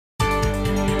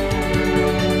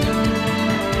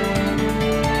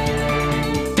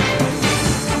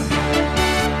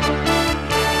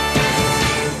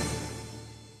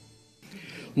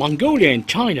Mongolia and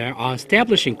China are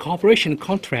establishing cooperation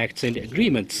contracts and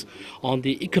agreements on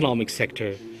the economic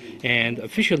sector, and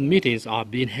official meetings are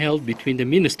being held between the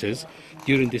ministers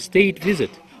during the state visit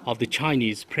of the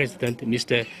Chinese President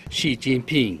Mr. Xi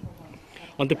Jinping.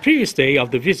 On the previous day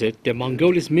of the visit, the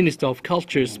Mongolia's Minister of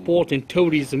Culture, Sport and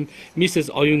Tourism, Mrs.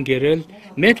 Oyun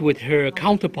met with her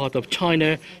counterpart of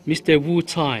China, Mr. Wu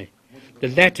Cai. The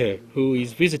latter, who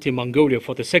is visiting Mongolia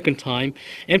for the second time,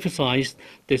 emphasized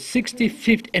the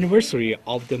 65th anniversary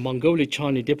of the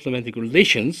Mongolia-China diplomatic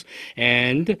relations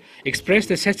and expressed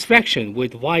the satisfaction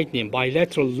with widening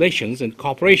bilateral relations and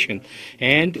cooperation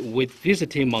and with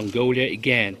visiting Mongolia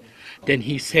again. Then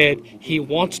he said he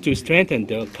wants to strengthen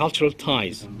the cultural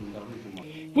ties.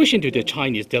 Wishing to the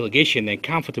Chinese delegation a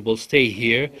comfortable stay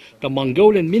here, the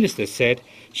Mongolian minister said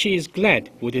she is glad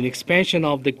with an expansion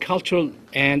of the cultural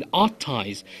and art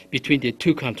ties between the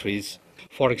two countries.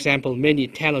 For example, many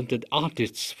talented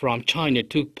artists from China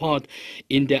took part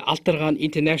in the Altargan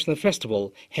International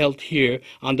Festival held here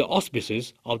under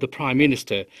auspices of the Prime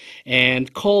Minister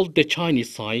and called the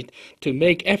Chinese side to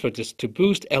make efforts to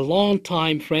boost a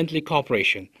long-time friendly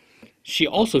cooperation. She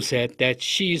also said that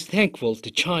she is thankful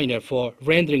to China for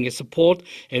rendering a support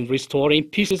and restoring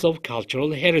pieces of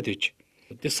cultural heritage.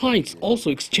 The sides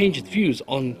also exchanged views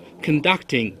on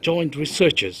conducting joint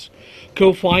researches,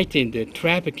 co-fighting the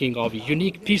trafficking of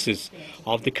unique pieces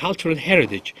of the cultural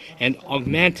heritage, and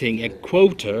augmenting a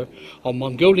quota of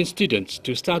Mongolian students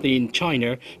to study in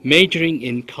China, majoring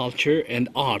in culture and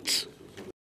arts.